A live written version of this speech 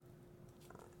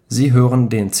Sie hören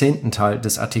den 10. Teil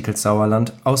des Artikels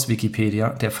Sauerland, aus Wikipedia,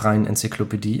 der freien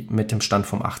Enzyklopädie. Mit dem Stand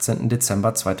vom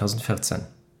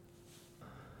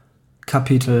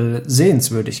Kapitel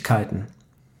Sehenswürdigkeiten.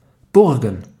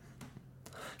 Burgen.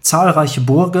 Zahlreiche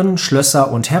Burgen,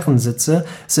 Schlösser und Herrensitze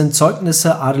sind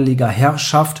Zeugnisse adeliger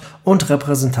Herrschaft und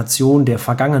Repräsentation der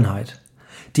Vergangenheit.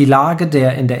 Die Lage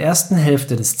der in der ersten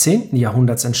Hälfte des 10.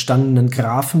 Jahrhunderts entstandenen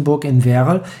Grafenburg in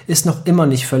Werl ist noch immer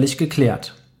nicht völlig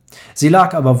geklärt. Sie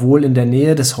lag aber wohl in der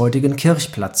Nähe des heutigen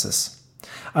Kirchplatzes.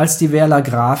 Als die Werler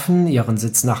Grafen ihren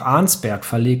Sitz nach Arnsberg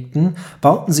verlegten,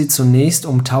 bauten sie zunächst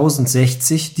um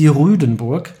 1060 die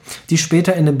Rüdenburg, die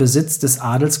später in den Besitz des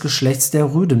Adelsgeschlechts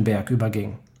der Rüdenberg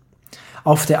überging.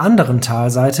 Auf der anderen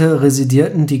Talseite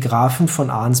residierten die Grafen von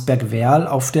Arnsberg-Werl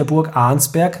auf der Burg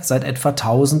Arnsberg seit etwa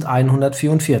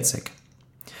 1144.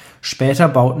 Später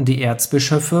bauten die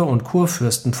Erzbischöfe und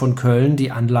Kurfürsten von Köln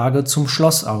die Anlage zum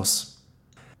Schloss aus.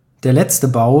 Der letzte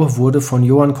Bau wurde von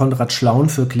Johann Conrad Schlaun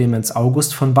für Clemens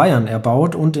August von Bayern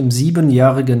erbaut und im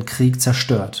Siebenjährigen Krieg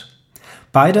zerstört.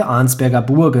 Beide Arnsberger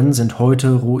Burgen sind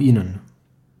heute Ruinen.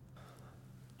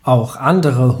 Auch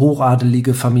andere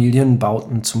hochadelige Familien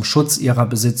bauten zum Schutz ihrer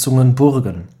Besitzungen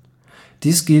Burgen.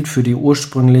 Dies gilt für die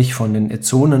ursprünglich von den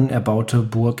Ezzonen erbaute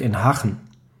Burg in Hachen.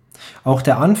 Auch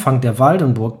der Anfang der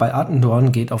Waldenburg bei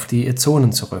Attendorn geht auf die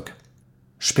Ezzonen zurück.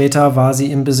 Später war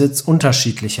sie im Besitz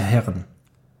unterschiedlicher Herren.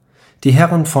 Die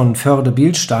Herren von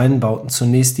Förde-Bilstein bauten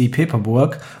zunächst die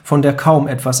Peperburg, von der kaum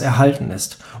etwas erhalten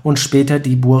ist, und später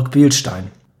die Burg Bilstein.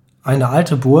 Eine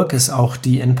alte Burg ist auch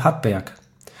die in Padberg.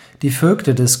 Die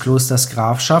Vögte des Klosters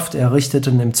Grafschaft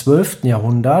errichteten im 12.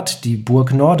 Jahrhundert die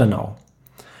Burg Nordenau.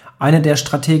 Eine der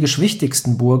strategisch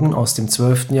wichtigsten Burgen aus dem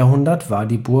 12. Jahrhundert war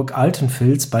die Burg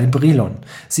Altenfils bei Brilon.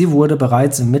 Sie wurde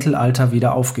bereits im Mittelalter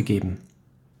wieder aufgegeben.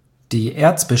 Die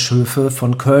Erzbischöfe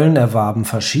von Köln erwarben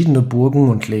verschiedene Burgen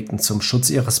und legten zum Schutz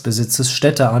ihres Besitzes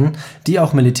Städte an, die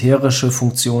auch militärische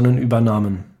Funktionen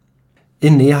übernahmen.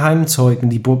 In Neheim zeugen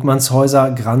die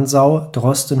Burgmannshäuser Gransau,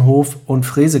 Drostenhof und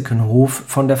Fresekenhof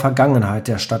von der Vergangenheit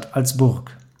der Stadt als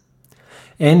Burg.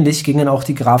 Ähnlich gingen auch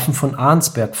die Grafen von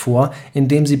Arnsberg vor,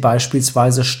 indem sie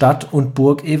beispielsweise Stadt und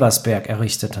Burg Eversberg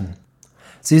errichteten.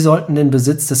 Sie sollten den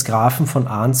Besitz des Grafen von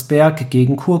Arnsberg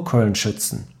gegen Kurköln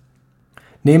schützen.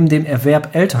 Neben dem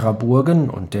Erwerb älterer Burgen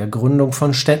und der Gründung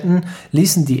von Städten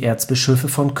ließen die Erzbischöfe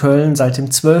von Köln seit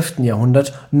dem 12.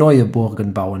 Jahrhundert neue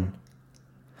Burgen bauen.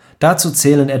 Dazu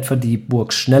zählen etwa die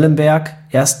Burg Schnellenberg,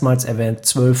 erstmals erwähnt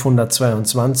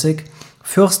 1222,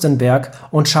 Fürstenberg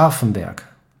und Scharfenberg.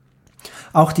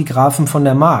 Auch die Grafen von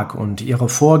der Mark und ihre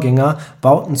Vorgänger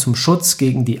bauten zum Schutz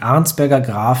gegen die Arnsberger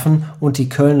Grafen und die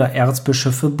Kölner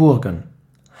Erzbischöfe Burgen.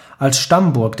 Als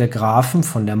Stammburg der Grafen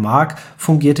von der Mark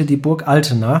fungierte die Burg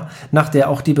Altena, nach der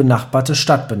auch die benachbarte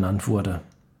Stadt benannt wurde.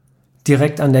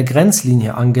 Direkt an der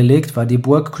Grenzlinie angelegt war die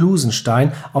Burg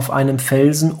Klusenstein auf einem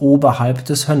Felsen oberhalb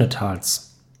des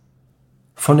Hönnetals.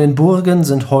 Von den Burgen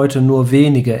sind heute nur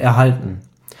wenige erhalten.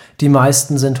 Die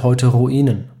meisten sind heute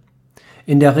Ruinen.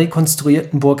 In der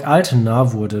rekonstruierten Burg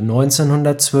Altena wurde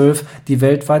 1912 die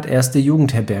weltweit erste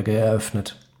Jugendherberge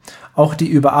eröffnet. Auch die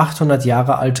über 800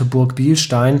 Jahre alte Burg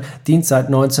Bilstein dient seit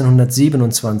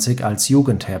 1927 als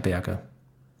Jugendherberge.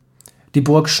 Die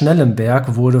Burg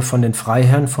Schnellenberg wurde von den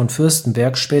Freiherren von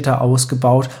Fürstenberg später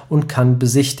ausgebaut und kann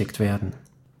besichtigt werden.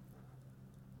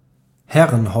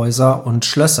 Herrenhäuser und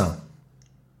Schlösser.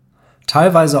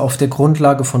 Teilweise auf der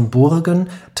Grundlage von Burgen,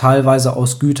 teilweise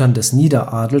aus Gütern des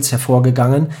Niederadels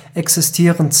hervorgegangen,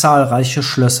 existieren zahlreiche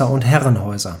Schlösser und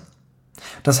Herrenhäuser.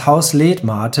 Das Haus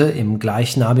Letmathe im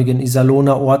gleichnamigen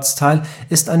Iserlohner Ortsteil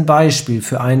ist ein Beispiel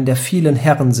für einen der vielen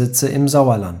Herrensitze im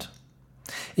Sauerland.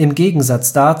 Im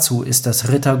Gegensatz dazu ist das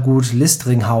Rittergut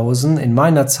Listringhausen in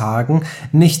Meinerzhagen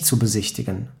nicht zu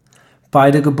besichtigen.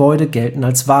 Beide Gebäude gelten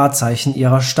als Wahrzeichen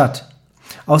ihrer Stadt.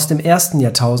 Aus dem 1.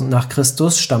 Jahrtausend nach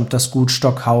Christus stammt das Gut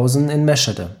Stockhausen in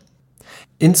Meschede.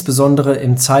 Insbesondere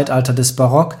im Zeitalter des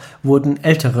Barock wurden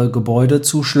ältere Gebäude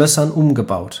zu Schlössern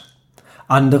umgebaut.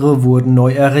 Andere wurden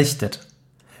neu errichtet.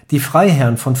 Die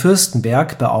Freiherren von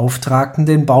Fürstenberg beauftragten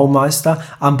den Baumeister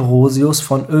Ambrosius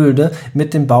von Oelde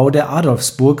mit dem Bau der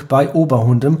Adolphsburg bei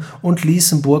Oberhundem und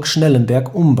ließen Burg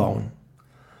Schnellenberg umbauen.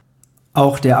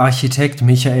 Auch der Architekt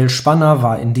Michael Spanner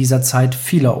war in dieser Zeit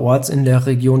vielerorts in der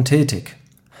Region tätig.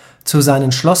 Zu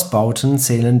seinen Schlossbauten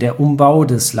zählen der Umbau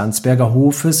des Landsberger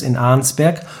Hofes in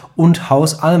Arnsberg und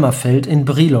Haus Almerfeld in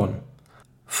Brilon.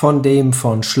 Von dem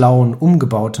von Schlaun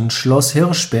umgebauten Schloss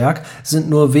Hirschberg sind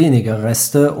nur wenige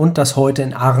Reste und das heute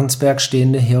in Arnsberg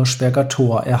stehende Hirschberger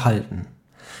Tor erhalten.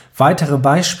 Weitere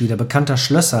Beispiele bekannter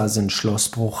Schlösser sind Schloss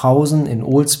Bruchhausen in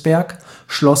Olsberg,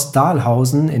 Schloss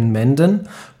Dahlhausen in Menden,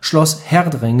 Schloss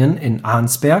Herdringen in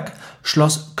Arnsberg,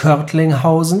 Schloss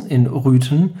Körtlinghausen in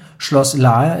Rüthen, Schloss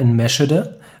Laer in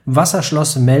Meschede,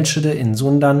 Wasserschloss Melschede in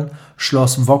Sundern,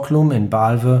 Schloss Wocklum in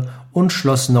Balve und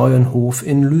Schloss Neuenhof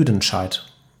in Lüdenscheid.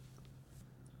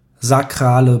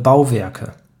 Sakrale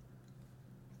Bauwerke.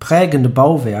 Prägende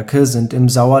Bauwerke sind im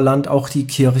Sauerland auch die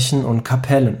Kirchen und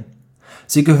Kapellen.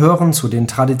 Sie gehören zu den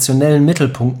traditionellen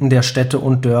Mittelpunkten der Städte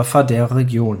und Dörfer der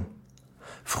Region.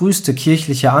 Früheste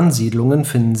kirchliche Ansiedlungen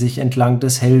finden sich entlang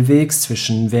des Hellwegs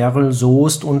zwischen Werl,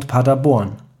 Soest und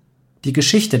Paderborn. Die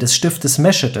Geschichte des Stiftes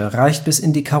Meschede reicht bis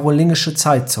in die karolingische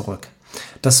Zeit zurück.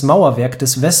 Das Mauerwerk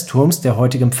des Westturms der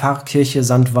heutigen Pfarrkirche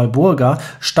St. Walburga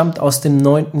stammt aus dem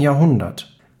 9.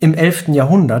 Jahrhundert. Im 11.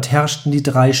 Jahrhundert herrschten die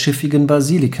dreischiffigen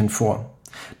Basiliken vor.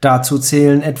 Dazu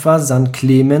zählen etwa St.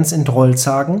 Clemens in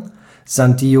Drolshagen,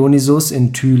 St. Dionysius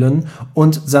in Thülen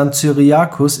und St.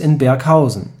 Cyriakus in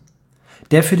Berghausen.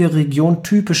 Der für die Region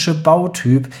typische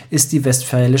Bautyp ist die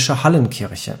westfälische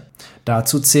Hallenkirche.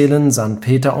 Dazu zählen St.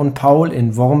 Peter und Paul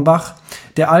in Wormbach,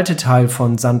 der alte Teil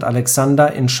von St.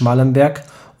 Alexander in Schmallenberg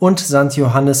und St.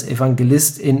 Johannes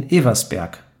Evangelist in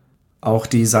Eversberg. Auch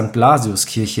die St.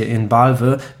 Blasiuskirche in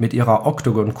Balve mit ihrer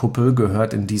Oktogonkuppel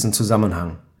gehört in diesen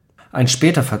Zusammenhang. Ein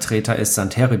später Vertreter ist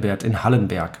St. Heribert in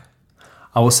Hallenberg.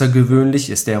 Außergewöhnlich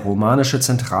ist der romanische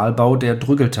Zentralbau der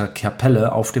Drüggelter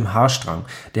Kapelle auf dem Haarstrang,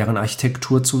 deren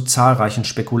Architektur zu zahlreichen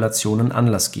Spekulationen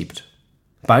Anlass gibt.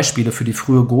 Beispiele für die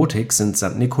frühe Gotik sind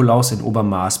St. Nikolaus in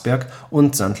Obermarsberg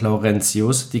und St.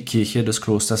 Laurentius, die Kirche des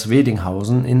Klosters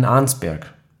Wedinghausen in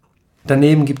Arnsberg.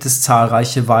 Daneben gibt es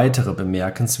zahlreiche weitere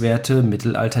bemerkenswerte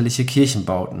mittelalterliche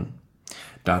Kirchenbauten.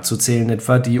 Dazu zählen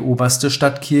etwa die Oberste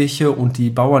Stadtkirche und die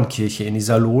Bauernkirche in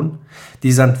Iserlohn,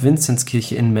 die St.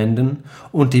 Vinzenskirche in Menden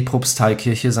und die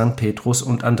Propsteikirche St. Petrus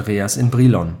und Andreas in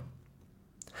Brilon.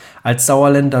 Als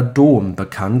Sauerländer Dom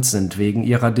bekannt sind wegen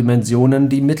ihrer Dimensionen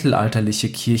die mittelalterliche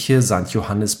Kirche St.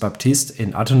 Johannes Baptist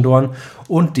in Attendorn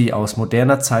und die aus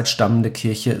moderner Zeit stammende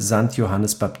Kirche St.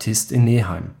 Johannes Baptist in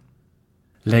Neheim.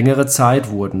 Längere Zeit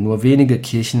wurden nur wenige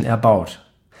Kirchen erbaut.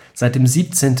 Seit dem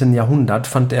 17. Jahrhundert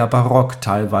fand der Barock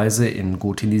teilweise in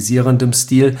gotisierendem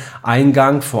Stil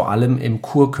Eingang vor allem im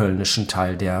kurkölnischen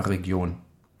Teil der Region.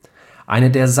 Eine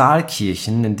der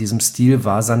Saalkirchen in diesem Stil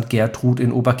war St. Gertrud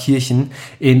in Oberkirchen,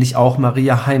 ähnlich auch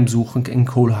Maria Heimsuchung in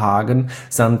Kohlhagen,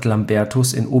 St.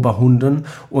 Lambertus in Oberhunden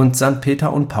und St.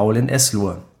 Peter und Paul in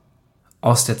Eslur.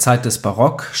 Aus der Zeit des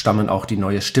Barock stammen auch die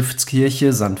neue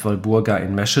Stiftskirche St. Walburga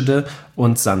in Meschede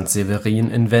und St. Severin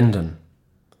in Wenden.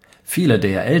 Viele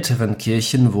der älteren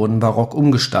Kirchen wurden barock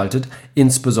umgestaltet,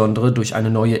 insbesondere durch eine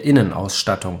neue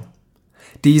Innenausstattung.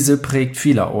 Diese prägt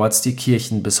vielerorts die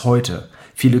Kirchen bis heute.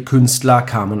 Viele Künstler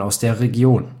kamen aus der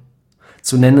Region.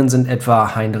 Zu nennen sind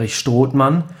etwa Heinrich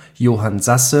Strothmann, Johann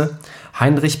Sasse,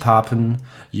 Heinrich Papen,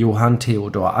 Johann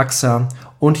Theodor Axer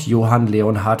und Johann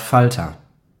Leonhard Falter.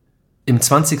 Im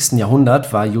 20.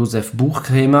 Jahrhundert war Josef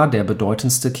Buchkremer der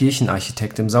bedeutendste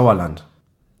Kirchenarchitekt im Sauerland.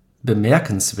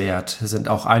 Bemerkenswert sind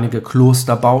auch einige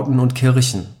Klosterbauten und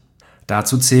Kirchen.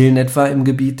 Dazu zählen etwa im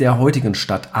Gebiet der heutigen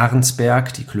Stadt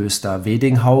Arnsberg die Klöster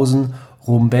Wedinghausen,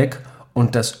 Rumbeck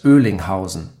und das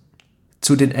Oelinghausen.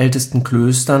 Zu den ältesten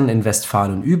Klöstern in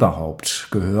Westfalen überhaupt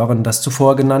gehören das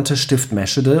zuvor genannte Stift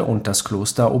Meschede und das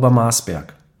Kloster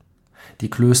Obermarsberg. Die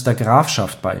Klöster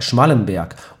Grafschaft bei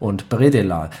Schmallenberg und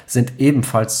Bredelar sind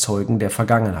ebenfalls Zeugen der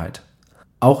Vergangenheit.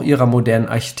 Auch ihrer modernen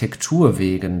Architektur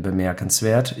wegen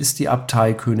bemerkenswert ist die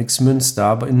Abtei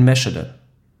Königsmünster in Meschede.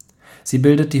 Sie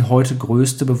bildet die heute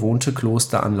größte bewohnte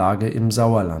Klosteranlage im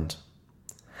Sauerland.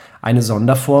 Eine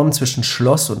Sonderform zwischen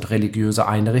Schloss und religiöser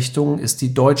Einrichtung ist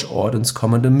die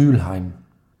Deutschordenskommende Mülheim.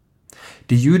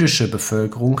 Die jüdische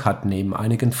Bevölkerung hat neben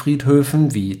einigen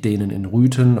Friedhöfen wie denen in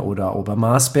Rüthen oder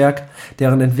Obermarsberg,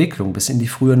 deren Entwicklung bis in die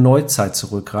frühe Neuzeit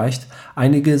zurückreicht,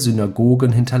 einige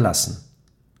Synagogen hinterlassen.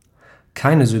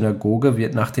 Keine Synagoge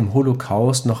wird nach dem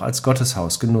Holocaust noch als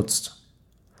Gotteshaus genutzt.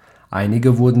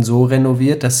 Einige wurden so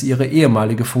renoviert, dass ihre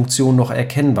ehemalige Funktion noch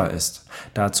erkennbar ist.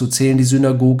 Dazu zählen die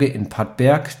Synagoge in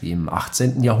Padberg, die im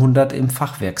 18. Jahrhundert im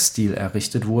Fachwerkstil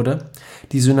errichtet wurde,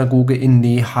 die Synagoge in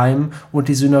Neheim und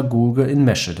die Synagoge in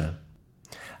Meschede.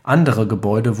 Andere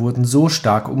Gebäude wurden so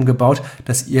stark umgebaut,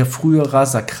 dass ihr früherer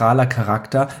sakraler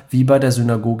Charakter wie bei der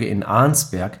Synagoge in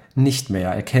Arnsberg nicht mehr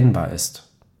erkennbar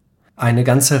ist. Eine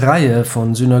ganze Reihe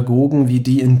von Synagogen wie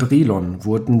die in Brilon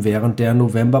wurden während der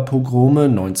Novemberpogrome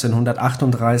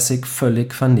 1938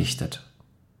 völlig vernichtet.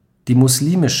 Die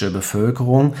muslimische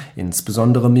Bevölkerung,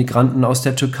 insbesondere Migranten aus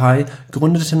der Türkei,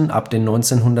 gründeten ab den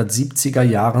 1970er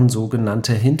Jahren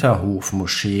sogenannte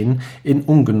Hinterhofmoscheen in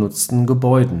ungenutzten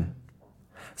Gebäuden.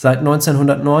 Seit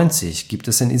 1990 gibt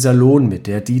es in Iserlohn mit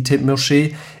der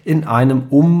DİTİB-Moschee in einem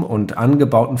und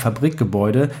angebauten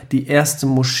Fabrikgebäude die erste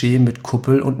Moschee mit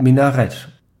Kuppel und Minarett.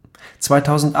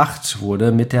 2008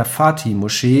 wurde mit der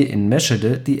Fatih-Moschee in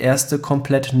Meschede die erste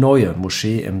komplett neue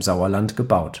Moschee im Sauerland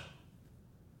gebaut.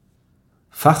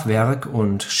 Fachwerk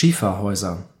und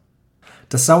Schieferhäuser.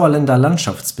 Das Sauerländer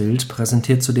Landschaftsbild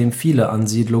präsentiert zudem viele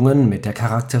Ansiedlungen mit der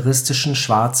charakteristischen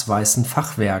schwarz-weißen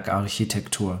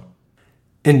Fachwerkarchitektur.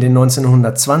 In den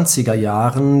 1920er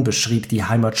Jahren beschrieb die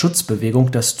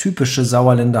Heimatschutzbewegung das typische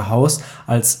Sauerländer Haus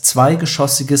als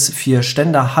zweigeschossiges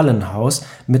Vierständer-Hallenhaus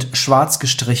mit schwarz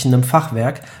gestrichenem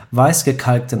Fachwerk, weiß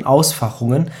gekalkten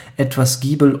Ausfachungen, etwas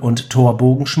Giebel- und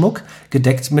Torbogenschmuck,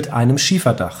 gedeckt mit einem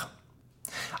Schieferdach.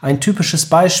 Ein typisches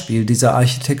Beispiel dieser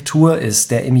Architektur ist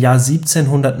der im Jahr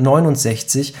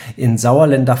 1769 in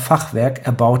Sauerländer Fachwerk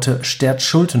erbaute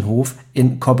Stertschultenhof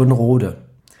in Cobbenrode.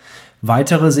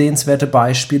 Weitere sehenswerte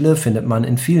Beispiele findet man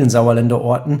in vielen Sauerländer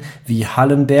Orten wie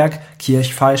Hallenberg,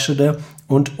 Kirchveischede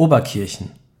und Oberkirchen.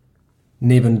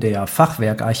 Neben der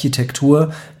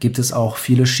Fachwerkarchitektur gibt es auch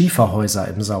viele Schieferhäuser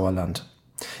im Sauerland.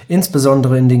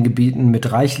 Insbesondere in den Gebieten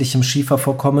mit reichlichem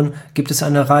Schiefervorkommen gibt es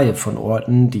eine Reihe von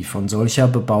Orten, die von solcher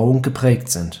Bebauung geprägt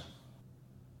sind.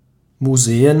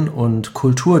 Museen und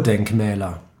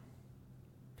Kulturdenkmäler.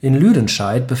 In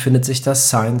Lüdenscheid befindet sich das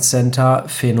Science Center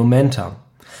Phänomenta.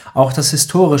 Auch das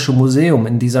Historische Museum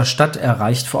in dieser Stadt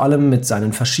erreicht vor allem mit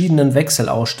seinen verschiedenen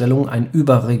Wechselausstellungen ein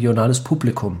überregionales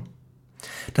Publikum.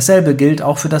 Dasselbe gilt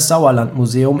auch für das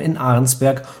Sauerlandmuseum in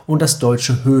Arnsberg und das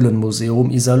Deutsche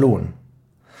Höhlenmuseum Iserlohn.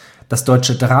 Das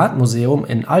Deutsche Drahtmuseum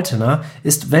in Altena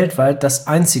ist weltweit das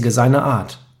einzige seiner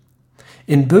Art.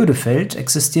 In Bödefeld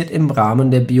existiert im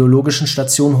Rahmen der Biologischen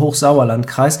Station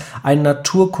Hochsauerlandkreis ein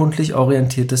naturkundlich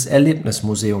orientiertes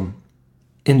Erlebnismuseum.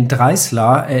 In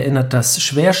Dreislar erinnert das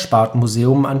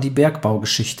Schwerspat-Museum an die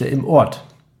Bergbaugeschichte im Ort.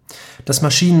 Das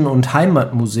Maschinen- und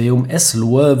Heimatmuseum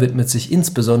Eslohe widmet sich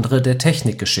insbesondere der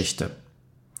Technikgeschichte.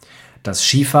 Das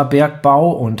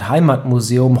Schieferbergbau- und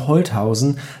Heimatmuseum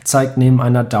Holthausen zeigt neben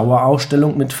einer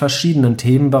Dauerausstellung mit verschiedenen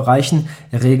Themenbereichen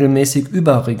regelmäßig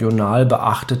überregional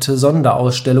beachtete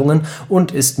Sonderausstellungen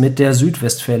und ist mit der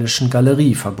Südwestfälischen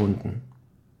Galerie verbunden.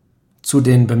 Zu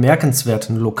den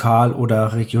bemerkenswerten lokal-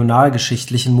 oder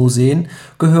regionalgeschichtlichen Museen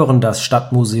gehören das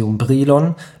Stadtmuseum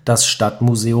Brilon, das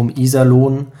Stadtmuseum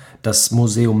Iserlohn, das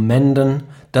Museum Menden,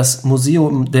 das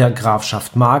Museum der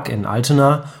Grafschaft Mark in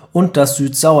Altena und das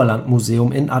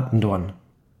Südsauerlandmuseum in Attendorn.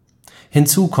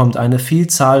 Hinzu kommt eine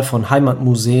Vielzahl von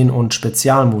Heimatmuseen und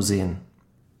Spezialmuseen.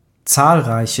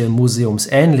 Zahlreiche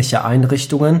museumsähnliche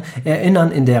Einrichtungen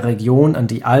erinnern in der Region an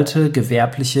die alte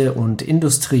gewerbliche und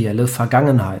industrielle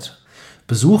Vergangenheit.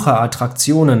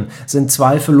 Besucherattraktionen sind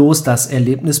zweifellos das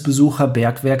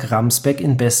Erlebnisbesucherbergwerk Ramsbeck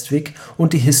in Bestwig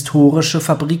und die historische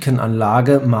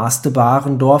Fabrikenanlage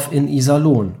Maste-Barendorf in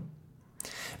Iserlohn.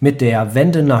 Mit der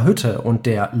Wendener Hütte und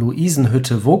der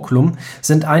Luisenhütte Wocklum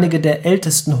sind einige der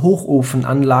ältesten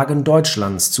Hochofenanlagen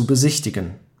Deutschlands zu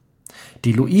besichtigen.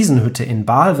 Die Luisenhütte in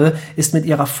Balve ist mit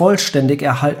ihrer vollständig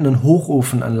erhaltenen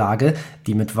Hochofenanlage,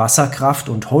 die mit Wasserkraft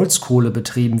und Holzkohle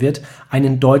betrieben wird, ein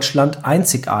in Deutschland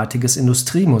einzigartiges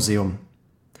Industriemuseum.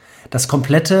 Das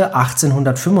komplette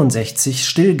 1865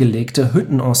 stillgelegte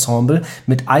Hüttenensemble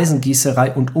mit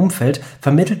Eisengießerei und Umfeld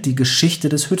vermittelt die Geschichte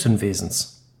des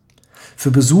Hüttenwesens.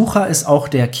 Für Besucher ist auch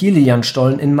der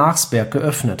Kilianstollen in Marsberg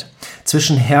geöffnet.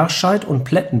 Zwischen Herscheid und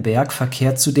Plettenberg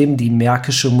verkehrt zudem die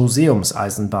Märkische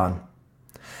Museumseisenbahn.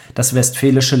 Das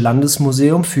Westfälische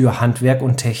Landesmuseum für Handwerk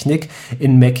und Technik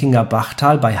in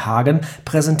Mäckingerbachtal bei Hagen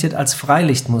präsentiert als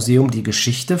Freilichtmuseum die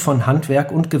Geschichte von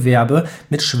Handwerk und Gewerbe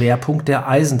mit Schwerpunkt der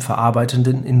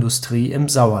eisenverarbeitenden Industrie im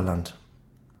Sauerland.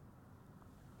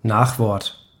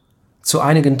 Nachwort. Zu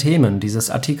einigen Themen dieses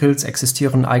Artikels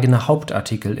existieren eigene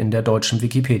Hauptartikel in der deutschen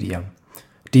Wikipedia.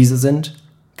 Diese sind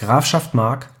Grafschaft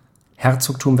Mark,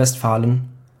 Herzogtum Westfalen,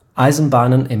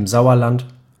 Eisenbahnen im Sauerland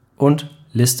und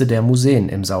Liste der Museen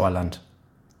im Sauerland.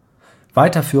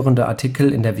 Weiterführende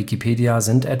Artikel in der Wikipedia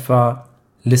sind etwa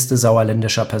Liste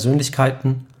sauerländischer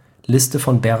Persönlichkeiten, Liste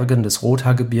von Bergen des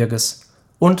Rothaargebirges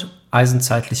und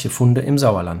Eisenzeitliche Funde im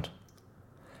Sauerland.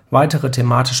 Weitere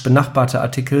thematisch benachbarte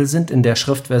Artikel sind in der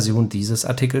Schriftversion dieses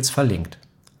Artikels verlinkt.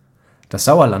 Das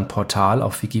Sauerland-Portal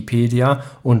auf Wikipedia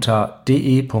unter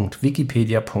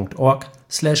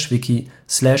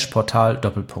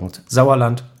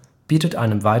de.wikipedia.org/wiki/portal:sauerland bietet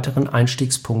einen weiteren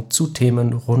Einstiegspunkt zu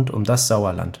Themen rund um das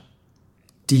Sauerland.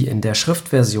 Die in der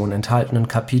Schriftversion enthaltenen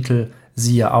Kapitel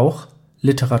Siehe auch,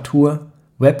 Literatur,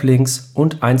 Weblinks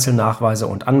und Einzelnachweise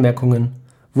und Anmerkungen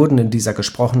wurden in dieser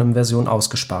gesprochenen Version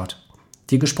ausgespart.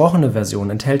 Die gesprochene Version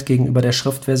enthält gegenüber der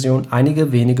Schriftversion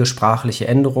einige wenige sprachliche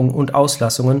Änderungen und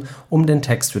Auslassungen, um den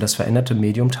Text für das veränderte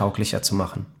Medium tauglicher zu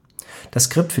machen. Das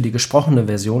Skript für die gesprochene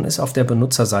Version ist auf der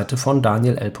Benutzerseite von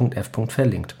daniel.l.f.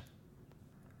 verlinkt.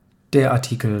 Der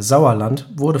Artikel Sauerland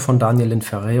wurde von Daniel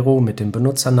Ferrero mit dem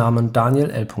Benutzernamen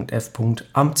daniel.l.f.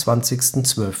 am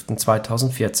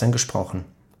 20.12.2014 gesprochen.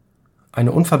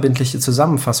 Eine unverbindliche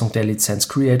Zusammenfassung der Lizenz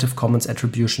Creative Commons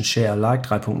Attribution Share Alike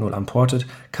 3.0 Unported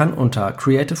kann unter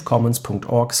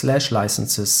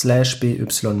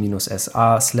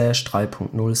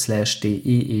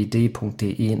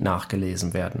creativecommons.org/licenses/BY-SA/3.0/DEED.de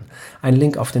nachgelesen werden. Ein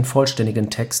Link auf den vollständigen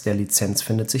Text der Lizenz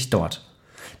findet sich dort.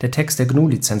 Der Text der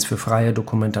GNU-Lizenz für freie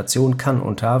Dokumentation kann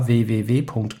unter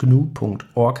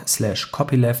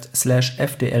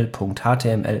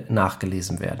www.gnu.org/copyleft/fdl.html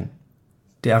nachgelesen werden.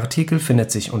 Der Artikel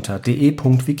findet sich unter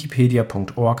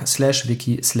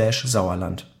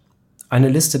de.wikipedia.org/wiki/Sauerland. Eine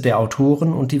Liste der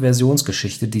Autoren und die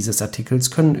Versionsgeschichte dieses Artikels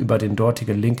können über den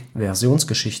dortigen Link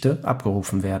Versionsgeschichte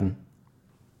abgerufen werden